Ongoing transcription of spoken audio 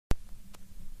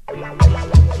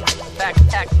Back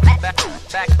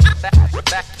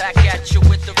at you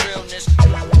with the realness.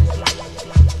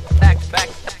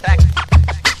 Back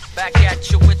at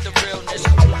you with the realness.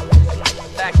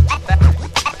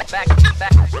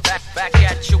 Back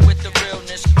at you with the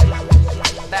realness.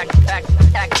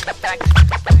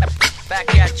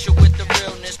 Back at you with the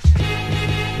realness.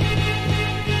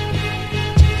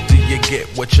 Do you get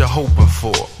what you're hoping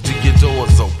for? Do your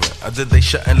doors open? Or did they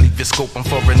shut and leave you scoping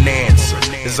for an answer?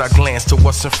 As I glance to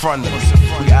what's in front of me,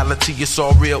 reality is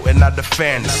all real and not a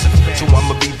fantasy. So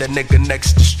I'ma be that nigga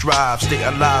next to strive. Stay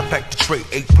alive, pack the tray,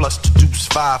 8+ to deuce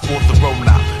 5 for the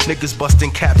rollout. Niggas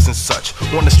busting caps and such.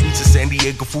 On the streets of San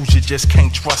Diego, fools you just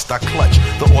can't trust. I clutch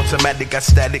the automatic, got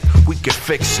static, we can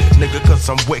fix it. Nigga, cause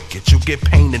I'm wicked, you get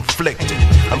pain inflicted.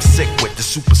 I'm sick with the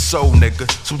super soul, nigga.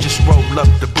 So just roll up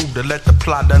the Buddha, let the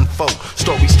plot unfold.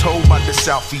 Stories told by the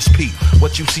Southeast Peak.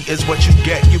 What you see is what you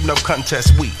get, you know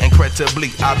contest we. Incredibly,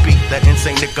 I beat that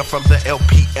insane nigga from the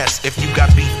LPS. If you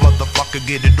got beef, motherfucker,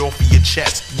 get it off of your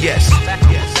chest. Yes. Back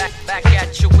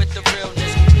at you with the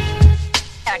realness.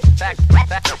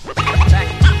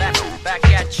 Back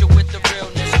at you with the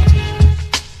realness.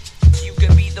 You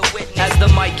can be the witness. As the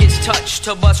mic gets touched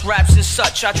to bust raps and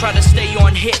such, I try to stay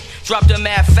on hit. Drop the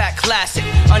mad fat classic.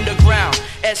 Underground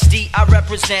SD I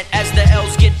represent. As the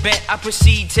L's get bent, I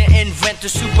proceed to invent the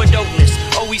super dopeness.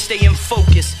 Always stay in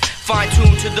focus. Fine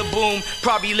tuned to the boom,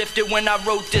 probably lifted when I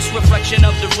wrote this. Reflection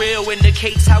of the real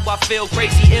indicates how I feel.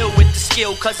 Crazy ill with the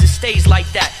skill, cause it stays like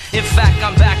that. In fact,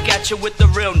 I'm back at you with the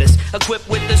realness. Equipped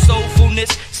with the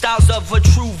soulfulness, styles of a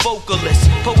true vocalist.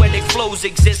 Poetic flows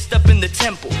exist up in the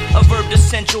temple. A verb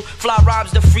essential, fly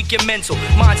rhymes the freaking mental.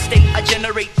 Mind state, I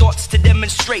generate thoughts to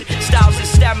demonstrate. Styles and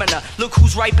stamina, look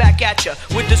who's right back at ya.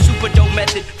 With the super dope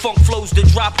method, funk flows to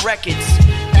drop records.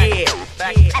 Yeah,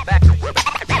 back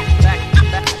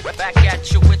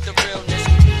at you with the realness.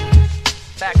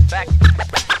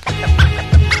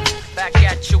 Back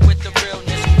at you with the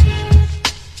realness.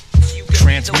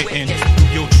 Transmitting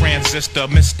through your transistor,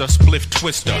 Mr. Spliff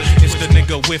Twister. It's the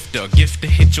nigga with the gift to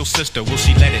hit your sister. Will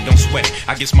she let it? Don't sweat it.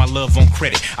 I guess my love on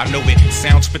credit. I know it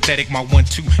sounds pathetic. My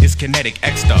 1-2 is kinetic.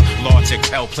 Extra large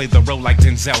XL. Play the role like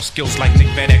Denzel. Skills like Nick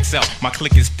Vet XL. My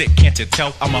click is thick, can't you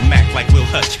tell? I'm a Mac like Will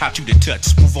Hutch. Hot you to touch,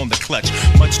 smooth on the clutch.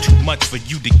 Much too much for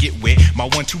you to get wet. My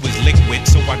 1-2 is liquid,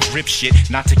 so I drip shit.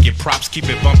 Not to get props, keep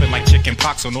it bumping like chicken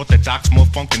pox. Unorthodox, more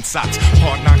funk than socks.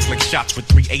 Hard knocks like shots with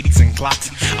 380s and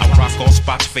Glocks. I rock all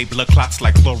spots, fade blood clots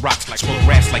like Clorox. Spoil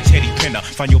rats like Teddy Penner.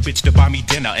 Find your bitch to buy me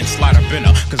dinner and slide her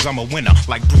binner. Cause I'm a winner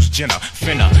like Bruce Jenner.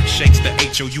 Finna shakes the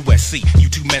HOUSC. You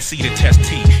too messy to test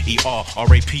TER.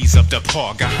 RAP's up the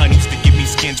par. Got honeys to give me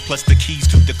skins plus the keys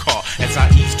to the car. As I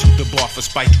ease to the bar for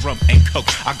spiked rum and coke.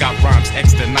 I got rhymes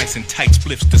extra nice and tight,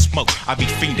 spliffs to smoke. I be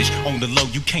fiendish on the low.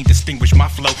 You can't distinguish my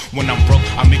flow. When I'm broke,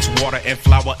 I mix water and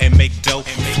flour and make dough.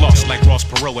 Floss like Ross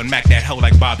Perot and Mac that hoe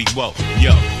like Bobby Woe.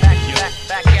 Yo.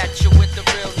 Back at you with the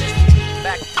realness.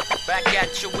 Back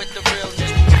at you with the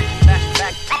realness.